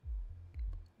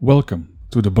Welcome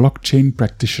to the Blockchain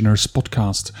Practitioners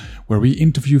podcast, where we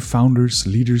interview founders,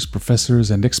 leaders, professors,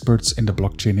 and experts in the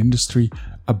blockchain industry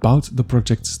about the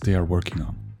projects they are working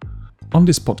on. On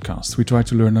this podcast, we try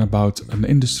to learn about an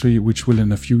industry which will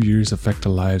in a few years affect the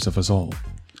lives of us all.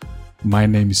 My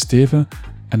name is Steven,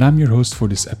 and I'm your host for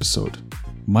this episode.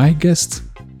 My guest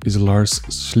is Lars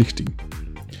Schlichting.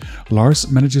 Lars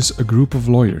manages a group of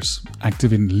lawyers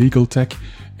active in legal tech,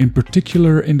 in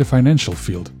particular in the financial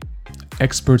field.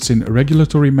 Experts in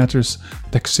regulatory matters,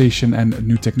 taxation and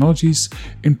new technologies,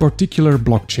 in particular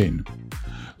blockchain.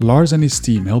 Lars and his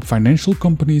team help financial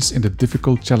companies in the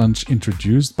difficult challenge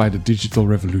introduced by the digital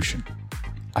revolution.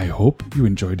 I hope you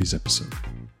enjoy this episode.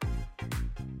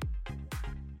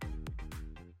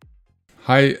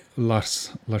 Hi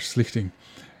Lars Schlichting.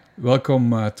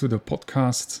 Welcome to the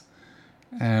podcast.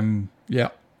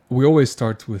 We always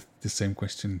start with the same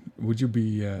question. Would you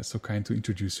be so kind to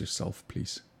introduce yourself,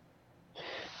 please?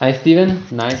 Hi Steven,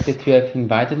 nice that you have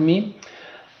invited me.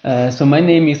 So my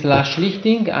name is Lars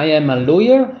Schlichting. I am a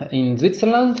lawyer in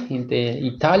Switzerland, in the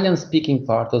Italian-speaking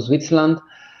part of Switzerland,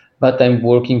 but I'm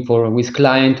working with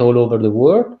clients all over the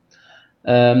world.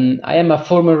 I am a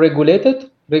former regulator.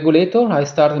 I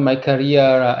started my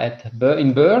career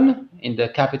in Bern, in the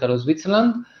capital of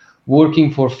Switzerland,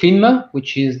 working for FINMA,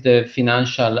 which is the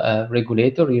financial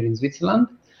regulator here in Switzerland.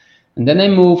 And then I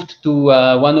moved to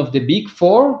one of the big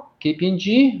four,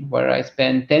 KPMG, where I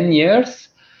spent 10 years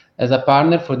as a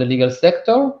partner for the legal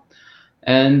sector,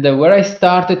 and where I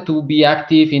started to be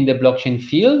active in the blockchain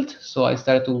field. So I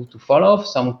started to follow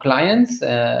some clients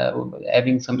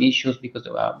having some issues because,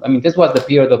 this was the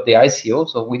period of the ICO,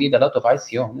 so we did a lot of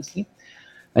ICO, honestly.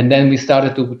 And then we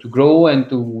started to grow and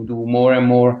to do more and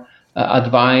more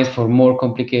advice for more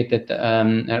complicated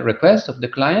requests of the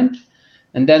client.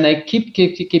 And then I keep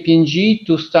KPMG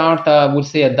to start,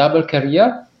 a double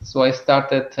career. So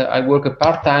I work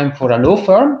part-time for a law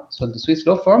firm, so the Swiss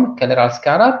law firm, Keller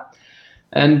Alscarer.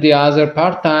 And the other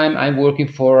part-time, I'm working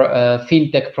for a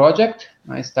fintech project.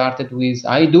 I started with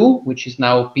IDO, which is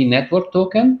now P Network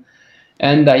token.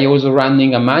 And I also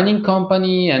running a mining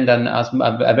company and then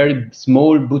a very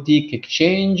small boutique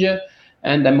exchange.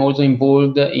 And I'm also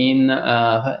involved in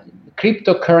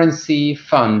cryptocurrency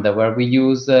fund where we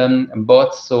use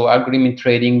bots, so agreement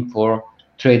trading for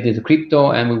traded crypto,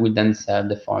 and we will then sell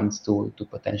the funds to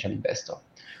potential investor.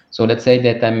 So let's say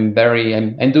that I'm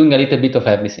doing a little bit of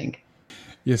everything.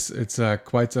 Yes, it's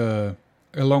quite a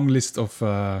long list of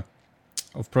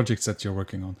projects that you're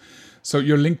working on. So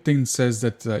your LinkedIn says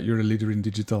that you're a leader in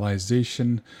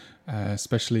digitalization,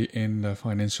 especially in the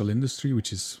financial industry,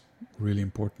 which is really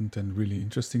important and really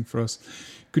interesting for us.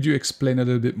 Could you explain a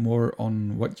little bit more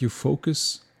on what you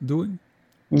focus doing?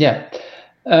 Yeah.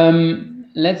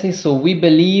 Let's say so. We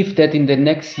believe that in the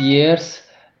next years,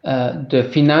 the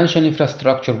financial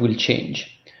infrastructure will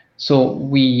change. So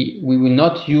we will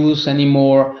not use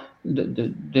anymore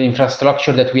the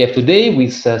infrastructure that we have today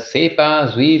with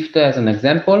SEPA, SWIFT as an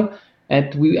example,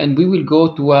 and we will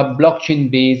go to a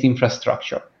blockchain-based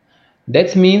infrastructure.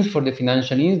 That means for the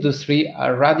financial industry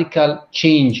a radical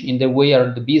change in the way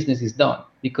the business is done,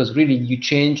 because really you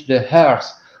change the heart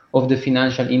of the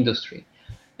financial industry.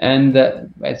 And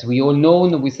as we all know,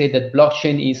 we say that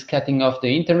blockchain is cutting off the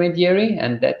intermediary,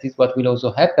 and that is what will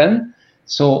also happen.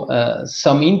 So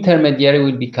some intermediary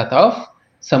will be cut off,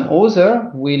 some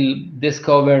other will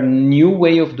discover new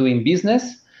way of doing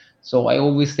business. So I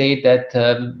always say that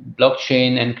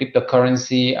blockchain and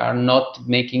cryptocurrency are not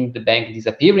making the bank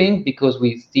disappearing, because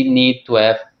we still need to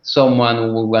have someone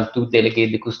who will want to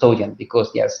delegate the custodian.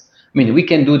 Because we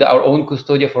can do our own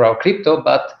custodian for our crypto,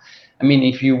 but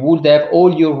if you would have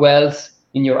all your wealth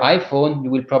in your iPhone, you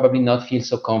will probably not feel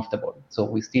so comfortable. So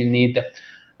we still need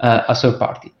a third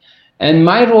party. And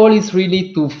my role is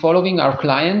really to following our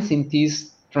clients in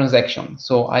this transaction.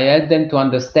 So I help them to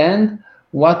understand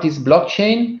what is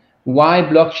blockchain, why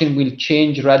blockchain will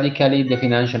change radically the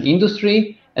financial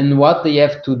industry, and what they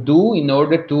have to do in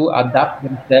order to adapt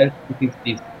themselves to this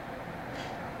business.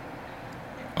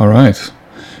 All right.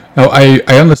 Now, I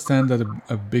understand that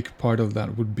a big part of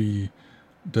that would be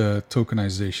the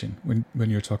tokenization when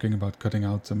you're talking about cutting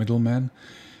out the middleman.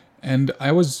 And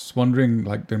I was wondering,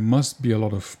 there must be a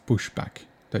lot of pushback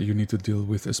that you need to deal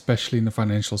with, especially in the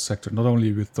financial sector, not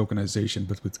only with tokenization,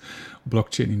 but with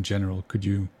blockchain in general. Could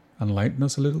you enlighten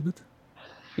us a little bit?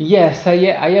 Yes,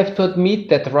 I have to admit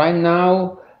that right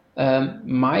now,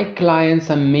 my clients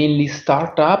are mainly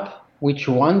startups which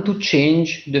want to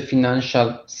change the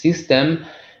financial system,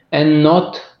 and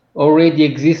not already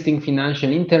existing financial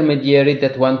intermediary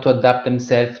that want to adapt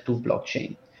themselves to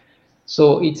blockchain.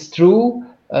 So it's true,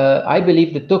 I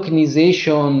believe the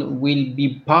tokenization will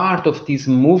be part of this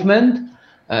movement.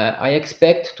 I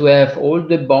expect to have all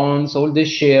the bonds, all the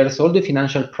shares, all the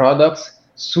financial products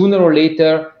sooner or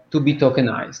later to be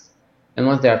tokenized. And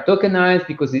once they are tokenized,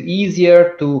 because it's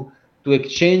easier to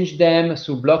exchange them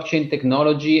through blockchain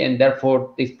technology, and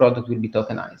therefore this product will be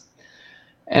tokenized.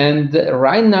 And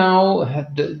right now,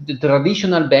 the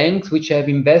traditional banks, which have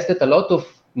invested a lot of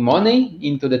money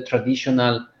into the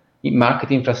traditional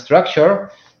market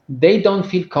infrastructure, they don't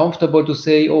feel comfortable to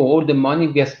say, oh, all the money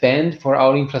we have spent for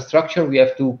our infrastructure, we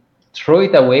have to throw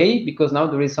it away, because now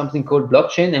there is something called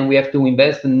blockchain and we have to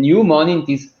invest new money in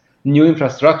this new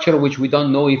infrastructure, which we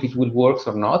don't know if it will work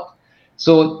or not.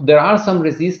 So there are some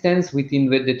resistance within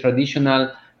the traditional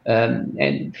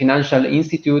and financial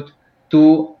institute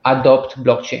to adopt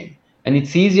blockchain. And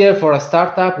it's easier for a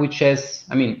startup which has,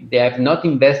 they have not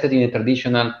invested in a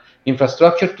traditional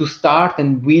infrastructure to start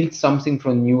and build something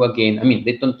from new again.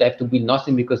 They don't have to build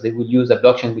nothing because they will use a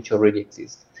blockchain which already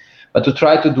exists, but to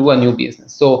try to do a new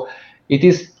business. So it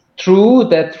is true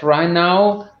that right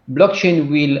now blockchain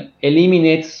will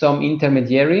eliminate some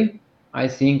intermediary. I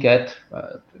think that,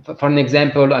 for an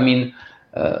example,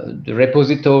 the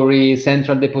repository,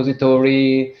 central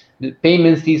depository, the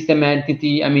payment system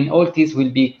entity, all these will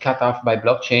be cut off by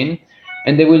blockchain,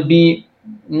 and they will be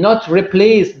not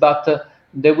replaced, but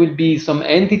there will be some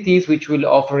entities which will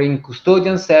offering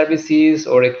custodian services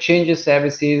or exchanges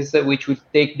services which will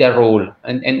take their role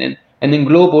and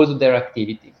englobe also their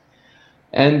activity.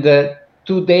 And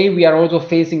today we are also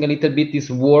facing a little bit this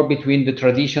war between the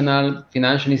traditional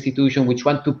financial institution, which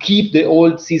want to keep the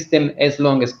old system as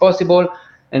long as possible,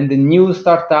 and the new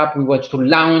startup, we want to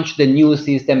launch the new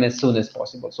system as soon as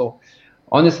possible. So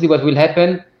honestly, what will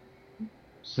happen?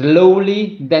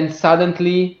 Slowly, then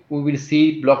suddenly, we will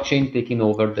see blockchain taking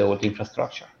over the old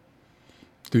infrastructure.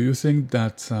 Do you think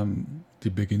that the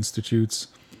big institutes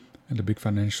and the big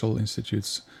financial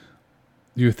institutes,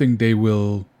 do you think they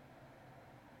will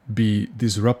be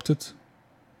disrupted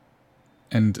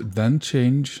and then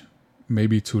change,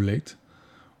 maybe too late?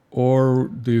 Or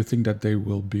do you think that they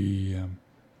will be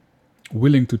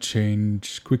willing to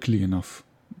change quickly enough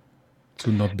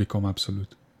to not become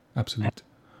absolute?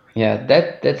 Yeah,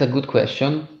 that's a good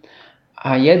question.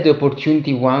 I had the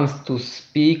opportunity once to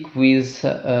speak with,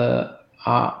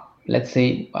 let's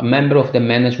say, a member of the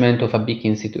management of a big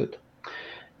institute.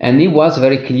 And he was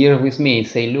very clear with me,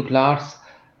 say, look, Lars,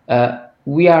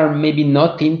 we are maybe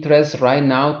not interested right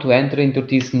now to enter into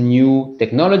this new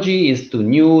technology. It's too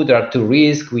new, there are too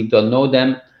risks, we don't know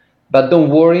them. But don't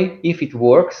worry, if it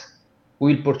works,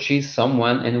 we'll purchase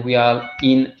someone and we are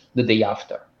in the day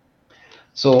after.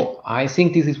 So I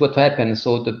think this is what happens.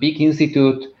 So the big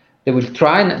institute, they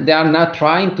are not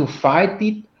trying to fight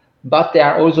it, but they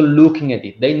are also looking at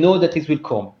it. They know that this will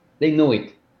come. They know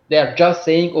it. They are just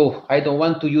saying, oh, I don't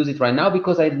want to use it right now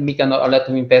because I make a lot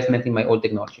of investment in my old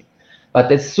technology.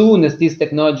 But as soon as this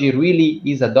technology really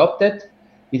is adopted,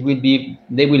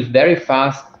 they will very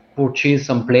fast purchase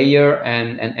some player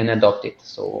and adopt it.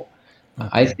 So okay.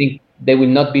 I think they will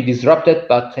not be disrupted,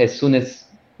 but as soon as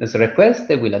there's a request,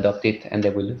 they will adopt it and they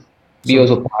will be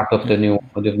also part of the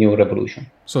new revolution.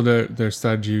 So their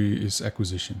strategy is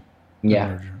acquisition.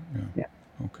 Yeah.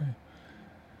 Okay.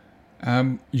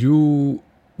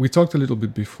 We talked a little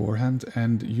bit beforehand,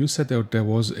 and you said that there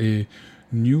was a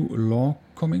new law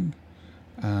coming.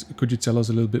 Could you tell us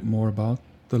a little bit more about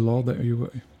the law that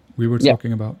we were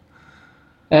talking about?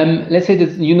 Let's say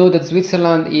that you know that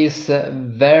Switzerland is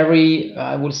very,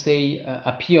 I would say,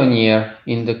 a pioneer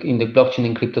in the blockchain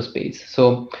and crypto space.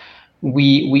 So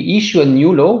we issue a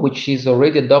new law which is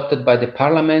already adopted by the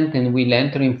parliament and will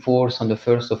enter in force on the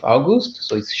 1st of August.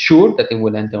 So it's sure that it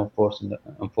will enter in force on the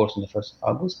 1st of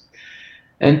August.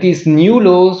 And these new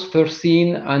laws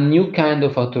foreseen a new kind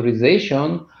of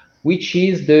authorization, which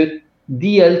is the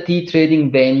DLT trading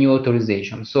venue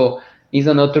authorization. So is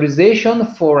an authorization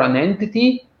for an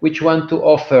entity which want to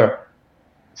offer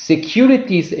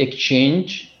securities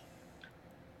exchange.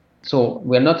 So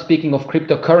we're not speaking of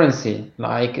cryptocurrency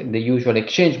like the usual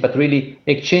exchange, but really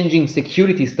exchanging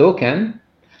securities token.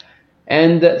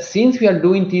 And since we are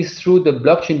doing this through the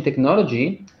blockchain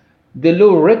technology, the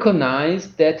law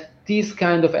recognizes that these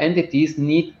kind of entities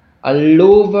need a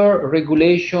lower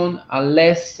regulation, a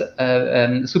less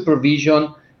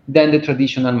supervision than the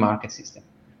traditional market system.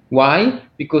 Why?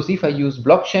 Because if I use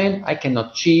blockchain, I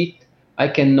cannot cheat, I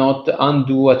cannot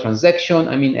undo a transaction.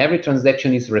 Every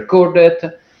transaction is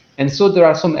recorded. And so there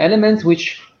are some elements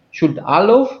which should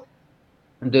allow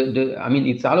the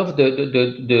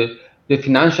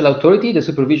financial authority, the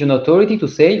supervision authority to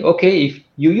say, okay, if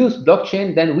you use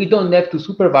blockchain, then we don't have to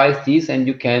supervise this and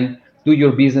you can do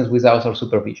your business without our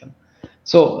supervision.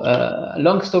 So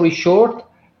long story short,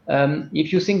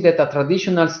 if you think that a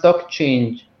traditional stock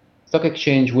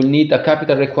exchange will need a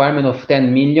capital requirement of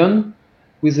 10 million,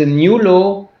 with the new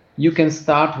law, you can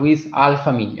start with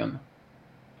 500,000.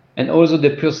 And also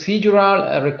the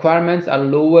procedural requirements are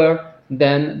lower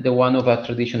than the one of a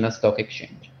traditional stock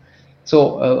exchange.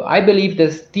 So I believe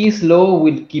that this law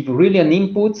will give really an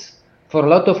input for a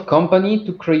lot of companies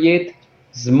to create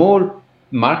small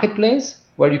marketplace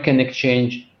where you can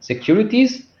exchange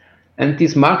securities, and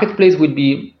this marketplace will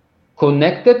be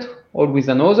connected or with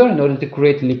another in order to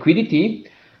create liquidity.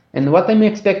 And what I'm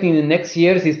expecting in the next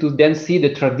years is to then see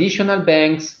the traditional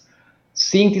banks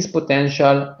seeing this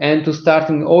potential and to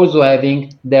starting also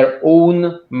having their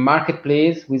own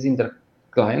marketplace within their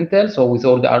clientele, so with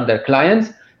all the other clients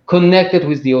connected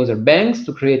with the other banks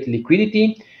to create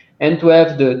liquidity, and to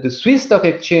have the Swiss stock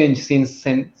exchange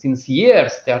since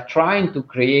years. They are trying to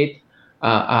create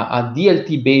a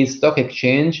DLT-based stock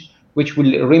exchange, which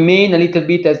will remain a little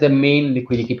bit as the main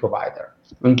liquidity provider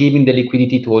and giving the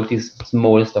liquidity to all these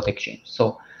small stock exchanges.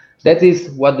 So that is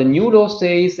what the new law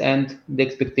says and the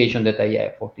expectation that I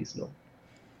have for this law.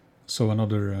 So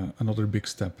another big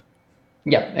step.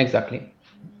 Yeah, exactly.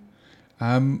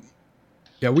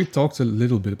 Yeah, we talked a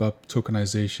little bit about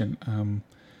tokenization,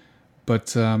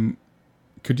 but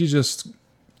could you just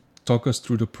talk us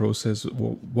through the process?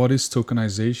 What is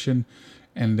tokenization,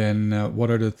 and then what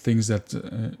are the things that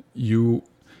you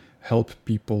help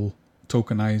people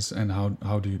tokenize, and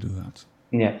how do you do that?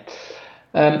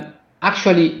 Yeah,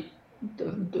 actually,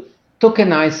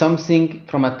 tokenize something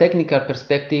from a technical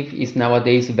perspective is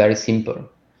nowadays very simple.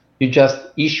 You just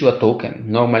issue a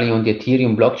token, normally on the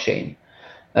Ethereum blockchain.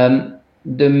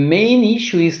 The main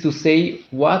issue is to say,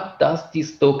 what does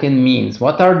this token mean?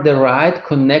 What are the rights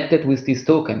connected with this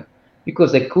token?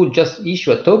 Because I could just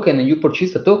issue a token and you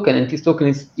purchase a token and this token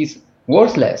is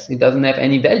worthless. It doesn't have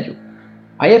any value.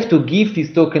 I have to give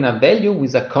this token a value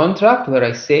with a contract where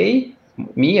I say,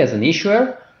 me as an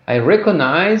issuer, I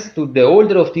recognize to the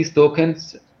holder of these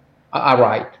tokens a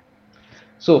right.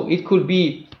 So it could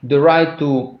be the right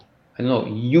to, I don't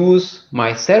know, use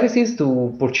my services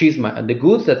to purchase the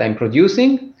goods that I'm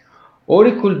producing, or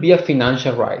it could be a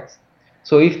financial right.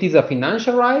 So if it is a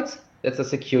financial right, that's a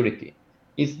security.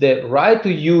 It's the right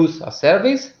to use a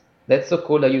service, that's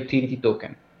so-called a utility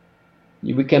token.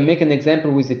 We can make an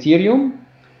example with Ethereum.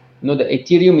 The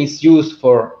Ethereum is used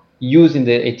for using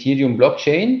the Ethereum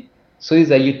blockchain, so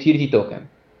it's a utility token.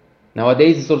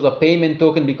 Nowadays, it's also a payment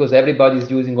token because everybody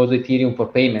is using also Ethereum for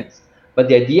payments. But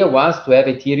the idea was to have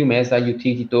Ethereum as a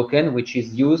utility token, which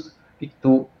is used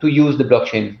to use the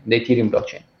blockchain, the Ethereum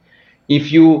blockchain.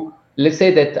 If you, let's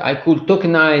say that I could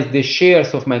tokenize the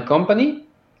shares of my company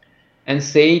and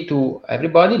say to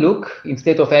everybody, look,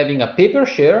 instead of having a paper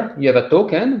share, you have a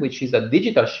token, which is a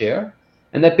digital share,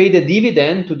 and I pay the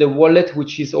dividend to the wallet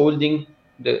which is holding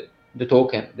the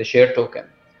token, the share token.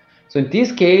 So in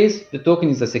this case, the token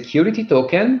is a security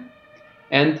token,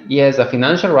 and he has a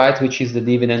financial right, which is the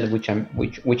dividend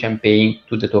which I'm paying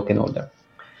to the token holder.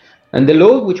 And the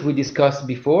law, which we discussed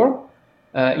before,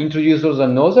 introduces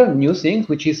another new thing,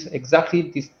 which is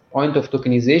exactly this point of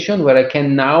tokenization, where I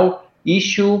can now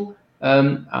issue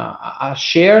a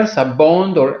shares, a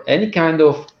bond, or any kind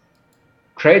of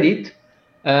credit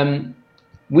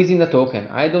within the token.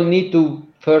 I don't need to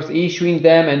first issuing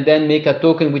them and then make a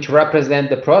token which represent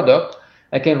the product.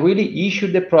 I can really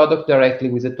issue the product directly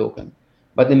with the token.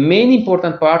 But the main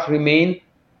important part remain,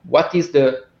 what is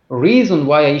the reason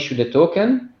why I issue the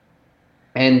token,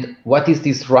 and what is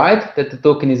this right that the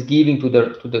token is giving to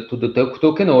the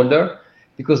token holder,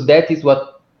 because that is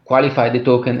what qualify the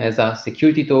token as a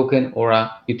security token or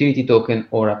a utility token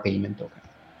or a payment token.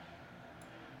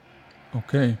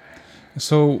 Okay,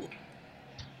 so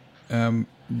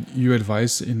you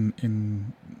advise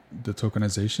in the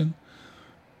tokenization,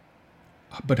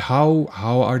 but how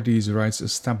are these rights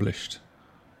established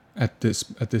at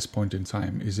this point in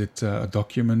time? Is it a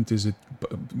document? Is it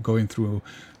going through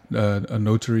a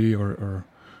notary or?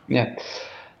 Yeah.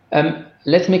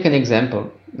 Let's make an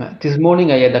example. This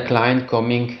morning I had a client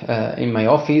coming in my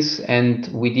office, and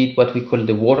we did what we call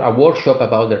a workshop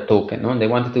about their token. They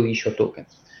wanted to issue a token.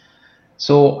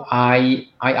 So I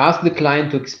asked the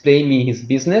client to explain me his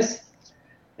business,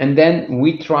 and then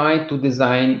we tried to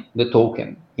design the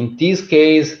token. In this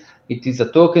case, it is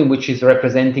a token which is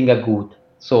representing a good.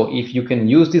 So if you can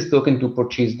use this token to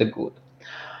purchase the good.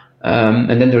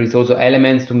 And then there is also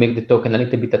elements to make the token a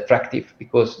little bit attractive,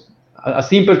 because a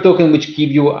simple token which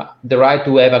gives you the right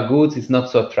to have a goods is not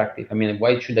so attractive. I mean,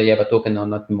 why should I have a token or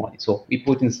not money? So we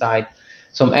put inside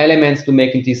some elements to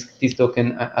make this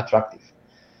token attractive.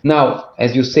 Now,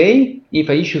 as you say, if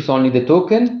I issue only the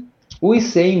token, who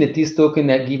is saying that this token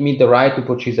give me the right to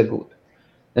purchase a good?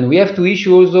 And we have to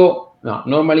issue also,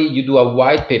 normally you do a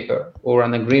white paper or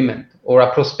an agreement or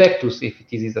a prospectus if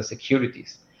it is a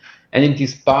securities. And in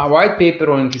this white paper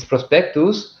or in this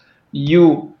prospectus,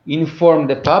 you inform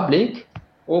the public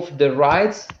of the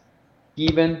rights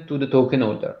given to the token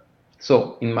holder.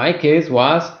 So in my case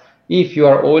was, if you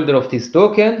are holder of this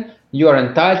token, you are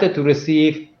entitled to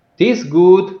receive this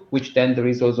good, which then there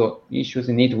is also issues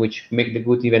in it which make the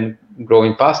good even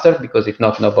growing faster, because if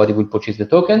not, nobody will purchase the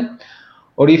token.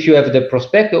 Or if you have the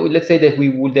prospectus, let's say that we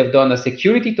would have done a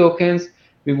security tokens,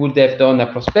 we would have done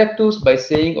a prospectus by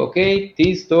saying, okay,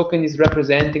 this token is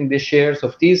representing the shares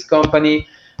of this company,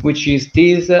 which is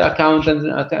this accountant,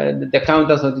 the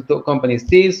accountants of the company is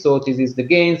this, so this is the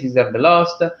gains, these are the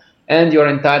loss, and you're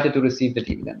entitled to receive the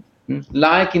dividend.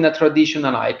 Like in a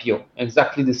traditional IPO,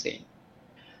 exactly the same.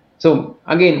 So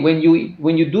again, when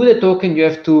you do the token, you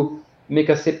have to make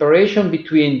a separation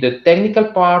between the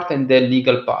technical part and the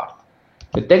legal part.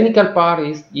 The technical part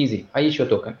is easy. I issue a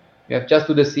token. You have just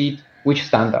to decide which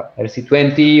standard,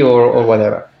 RC20 or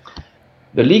whatever.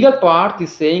 The legal part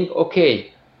is saying,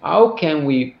 okay, how can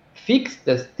we fix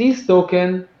that this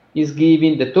token is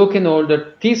giving the token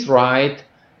holder this right,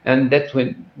 and that's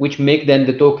which make then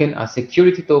the token a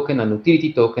security token, an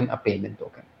utility token, a payment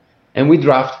token. And we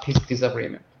draft this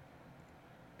agreement.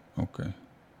 Okay.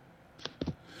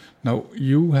 Now,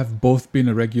 you have both been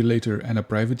a regulator and a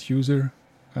private user.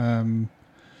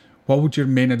 What would your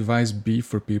main advice be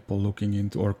for people looking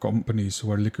into, or companies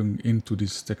who are looking into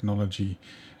this technology,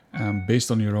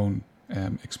 based on your own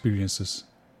experiences?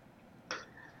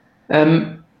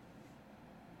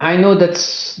 I know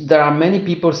that there are many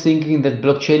people thinking that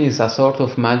blockchain is a sort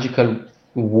of magical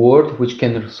word which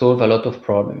can solve a lot of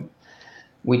problems,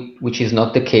 which is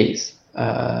not the case.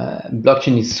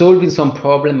 Blockchain is solving some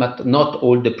problem, but not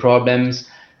all the problems.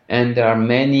 And there are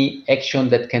many actions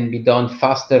that can be done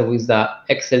faster with the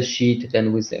Excel sheet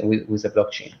than with a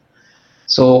blockchain.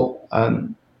 So I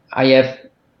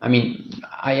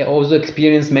also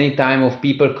experienced many times of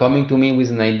people coming to me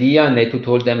with an idea, and I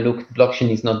told them, look, blockchain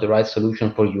is not the right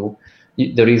solution for you.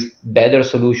 There is better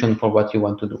solution for what you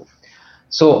want to do.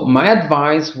 So my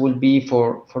advice would be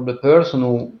for the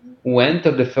person who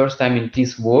entered the first time in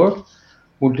this world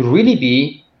would really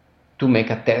be to make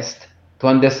a test to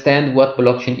understand what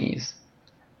blockchain is.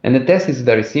 And the test is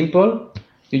very simple.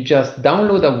 You just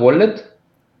download a wallet.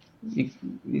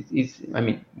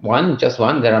 Just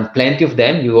one. There are plenty of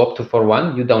them. You opt for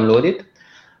one. You download it.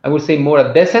 I would say more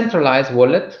a decentralized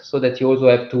wallet, so that you also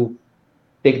have to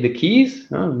take the keys.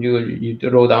 You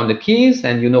draw down the keys,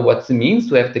 and you know what it means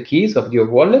to have the keys of your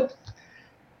wallet.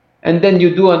 And then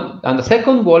you do on the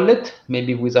second wallet,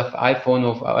 maybe with an iPhone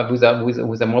of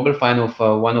with a mobile phone of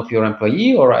one of your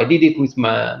employee, or I did it with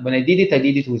when I did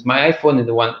it with my iPhone and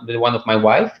the one of my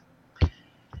wife.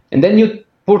 And then you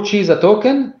purchase a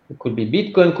token. It could be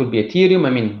Bitcoin, could be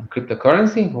Ethereum.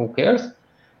 Cryptocurrency. Who cares?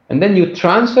 And then you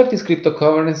transfer this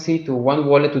cryptocurrency to one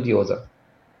wallet to the other.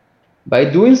 By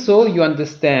doing so, you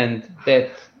understand that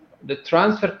the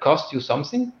transfer costs you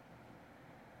something.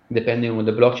 Depending on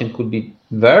the blockchain, could be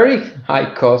very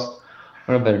high cost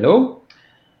or very low.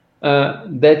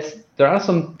 That there are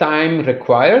some time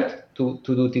required to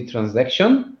do the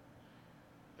transaction,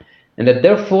 and that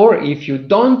therefore, if you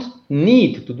don't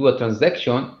need to do a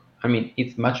transaction,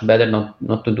 it's much better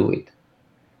not to do it.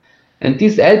 And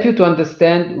this helps you to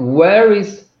understand where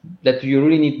is that you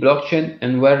really need blockchain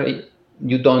and where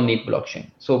you don't need blockchain.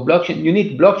 So you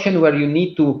need blockchain where you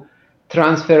need to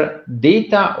transfer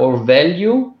data or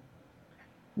value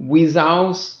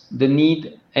without the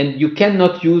need, and you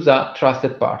cannot use a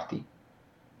trusted party,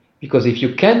 because if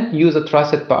you can't use a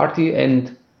trusted party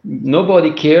and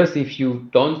nobody cares if you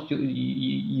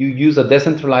use a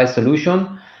decentralized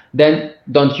solution, then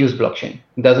don't use blockchain.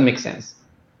 It doesn't make sense.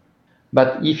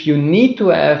 But if you need to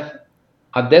have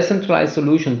a decentralized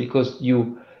solution because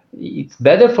it's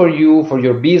better for you, for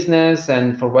your business,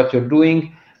 and for what you're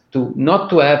doing, not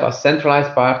to have a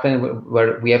centralized partner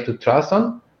where we have to trust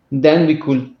on, then we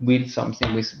could build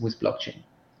something with blockchain.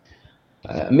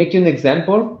 Make you an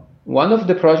example. One of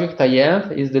the projects I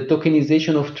have is the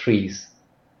tokenization of trees.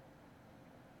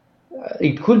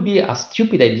 It could be a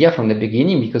stupid idea from the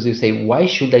beginning, because you say, why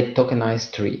should I tokenize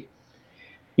tree?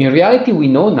 In reality, we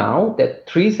know now that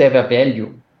trees have a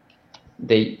value.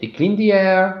 They clean the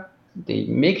air, they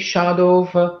make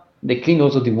shadow, they clean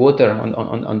also the water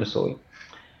on the soil.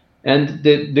 And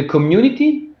the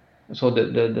community, so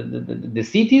the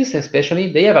cities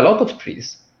especially, they have a lot of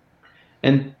trees.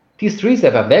 And these trees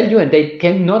have a value, and they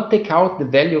cannot take out the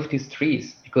value of these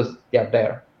trees because they are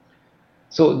there.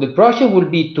 So the process will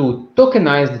be to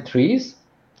tokenize the trees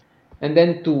and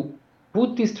then to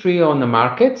put this tree on the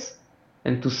markets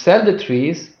and to sell the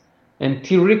trees and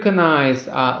to recognize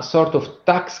a sort of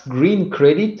tax green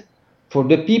credit for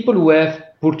the people who have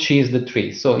purchased the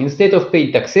tree. So instead of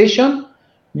paying taxation,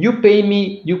 you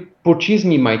purchase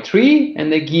me my tree,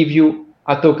 and I give you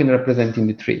a token representing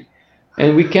the tree.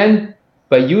 And we can,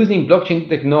 by using blockchain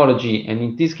technology, and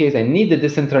in this case, I need the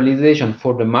decentralization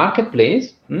for the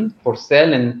marketplace, for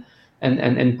sell and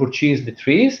purchase the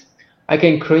trees. I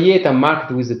can create a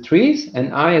market with the trees,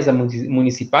 and I, as a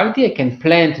municipality, I can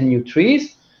plant new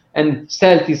trees and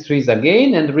sell these trees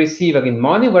again and receive again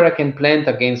money where I can plant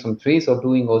again some trees or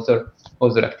doing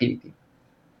other activity.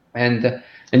 And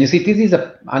you see, this is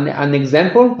an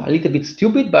example, a little bit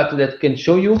stupid, but that can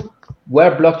show you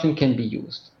where blockchain can be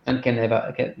used and can have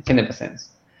a sense.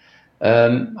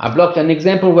 An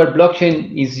example where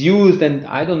blockchain is used, and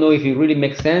I don't know if it really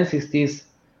makes sense, is this.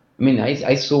 I mean,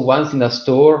 I saw once in a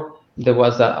store there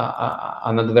was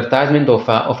an advertisement of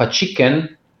a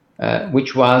chicken,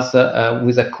 which was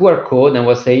with a QR code and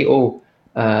was saying, "Oh,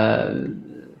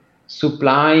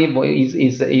 supply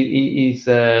is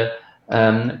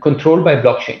controlled by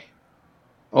blockchain."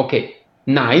 Okay,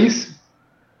 nice,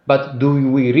 but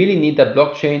do we really need a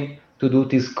blockchain to do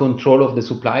this control of the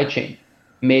supply chain?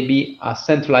 Maybe a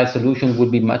centralized solution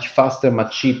would be much faster,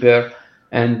 much cheaper,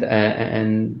 and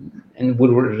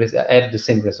would have the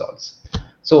same results.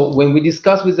 So when we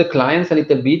discuss with the clients a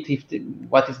little bit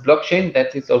what is blockchain,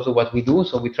 that is also what we do.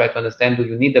 So we try to understand: do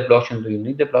you need the blockchain? Do you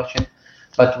need the blockchain?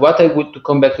 But to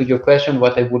come back to your question,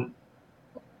 what I would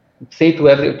say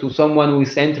to someone who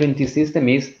is entering this system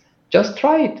is just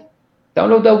try it.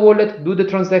 Download the wallet, do the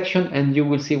transaction, and you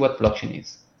will see what blockchain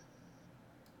is.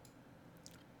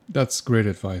 That's great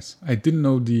advice. I didn't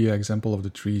know the example of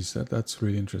the trees. That's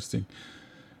really interesting.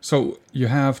 So you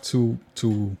have two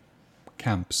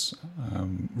camps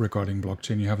regarding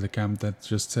blockchain. You have the camp that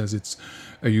just says it's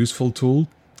a useful tool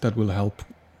that will help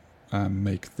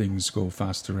make things go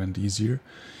faster and easier.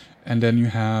 And then you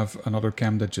have another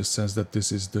camp that just says that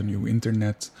this is the new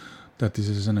internet, that this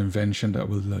is an invention that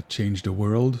will change the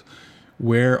world.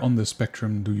 Where on the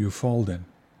spectrum do you fall then?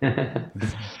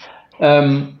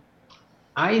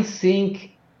 I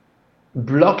think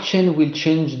blockchain will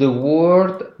change the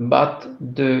world, but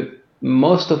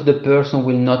most of the person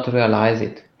will not realize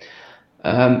it.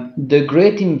 The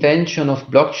great invention of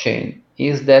blockchain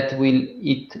is that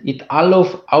it allows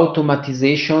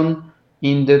automatization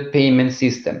in the payment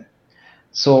system.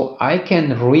 So I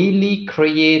can really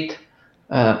create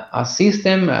a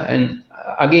system, and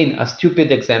again, a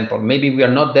stupid example. Maybe we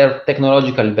are not there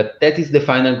technologically, but that is the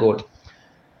final goal.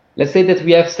 Let's say that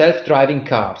we have self-driving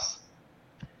cars.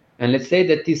 And let's say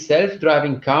that these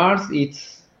self-driving cars,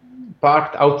 it's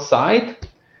parked outside,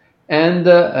 and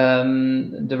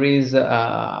there is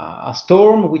a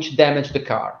storm which damaged the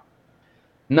car.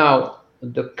 Now,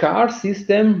 the car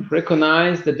system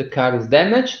recognizes that the car is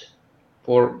damaged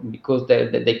because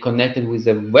they connected with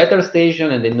the weather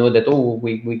station, and they know that,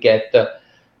 we get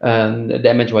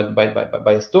damage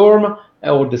by a storm,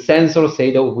 or the sensor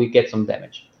say that we get some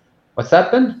damage. What's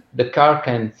happened? The car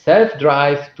can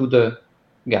self-drive to the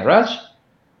garage,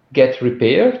 get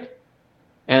repaired,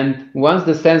 and once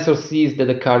the sensor sees that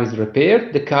the car is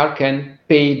repaired, the car can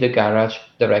pay the garage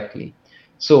directly.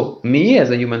 So me,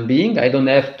 as a human being, I don't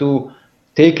have to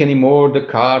take anymore the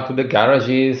car to the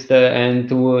garages and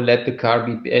to let the car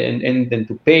be, and then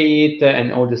to pay it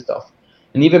and all this stuff.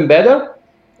 And even better,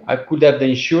 I could have the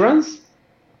insurance,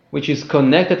 which is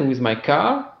connected with my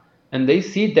car, and they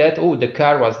see that, the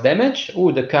car was damaged,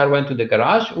 the car went to the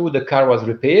garage, the car was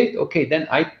repaired. Okay, then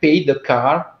I pay the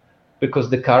car because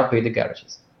the car paid the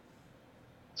garages.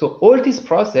 So all this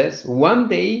process one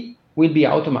day will be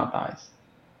automatized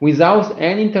without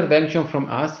any intervention from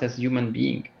us as human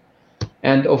being.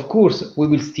 And of course, we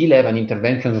will still have an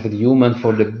intervention of the human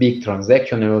for the big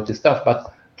transaction and all this stuff.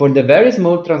 But for the very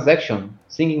small transaction,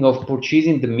 thinking of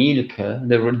purchasing the milk,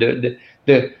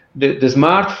 the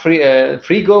smart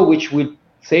frigo, which will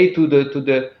say to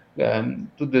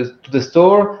the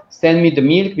store, send me the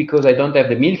milk because I don't have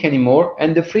the milk anymore,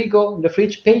 and the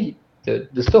fridge pay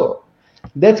the store.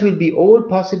 That will be all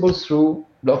possible through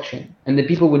blockchain, and the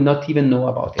people will not even know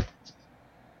about it.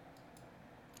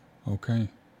 Okay.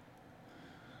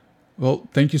 Well,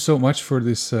 thank you so much for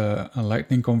this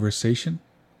enlightening conversation.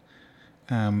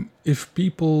 If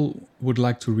people would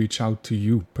like to reach out to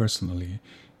you personally,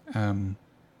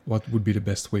 what would be the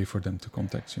best way for them to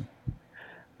contact you?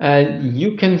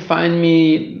 You can find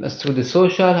me through the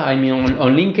social. I'm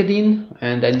on LinkedIn,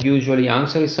 and I usually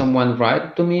answer if someone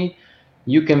writes to me.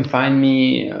 You can find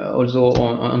me also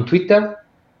on Twitter.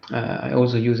 I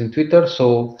also using Twitter.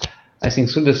 So I think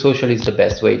through the social is the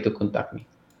best way to contact me.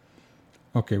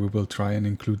 Okay, we will try and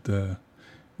include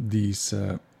these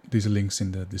links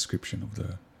in the description of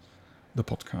the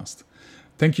podcast.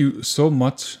 Thank you so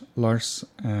much, Lars.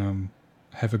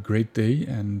 Have a great day,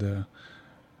 and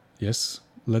yes,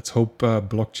 let's hope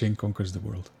blockchain conquers the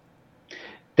world.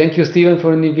 Thank you, Steven,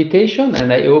 for an invitation,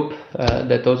 and I hope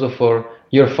that also for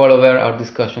your follower, our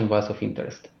discussion was of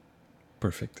interest.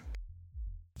 Perfect.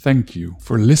 Thank you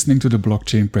for listening to the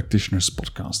Blockchain Practitioners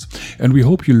podcast, and we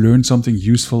hope you learned something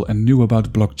useful and new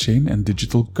about blockchain and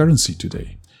digital currency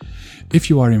today. If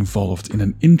you are involved in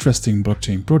an interesting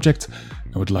blockchain project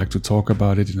and would like to talk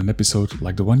about it in an episode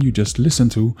like the one you just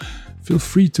listened to, feel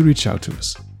free to reach out to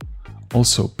us.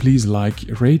 Also, please like,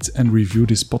 rate and review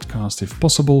this podcast if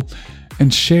possible,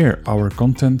 and share our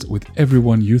content with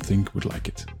everyone you think would like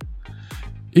it.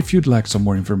 If you'd like some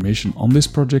more information on this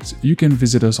project, you can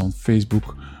visit us on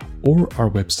Facebook or our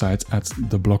website at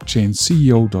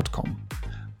theblockchainceo.com.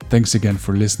 Thanks again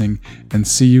for listening, and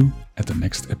see you at the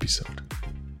next episode.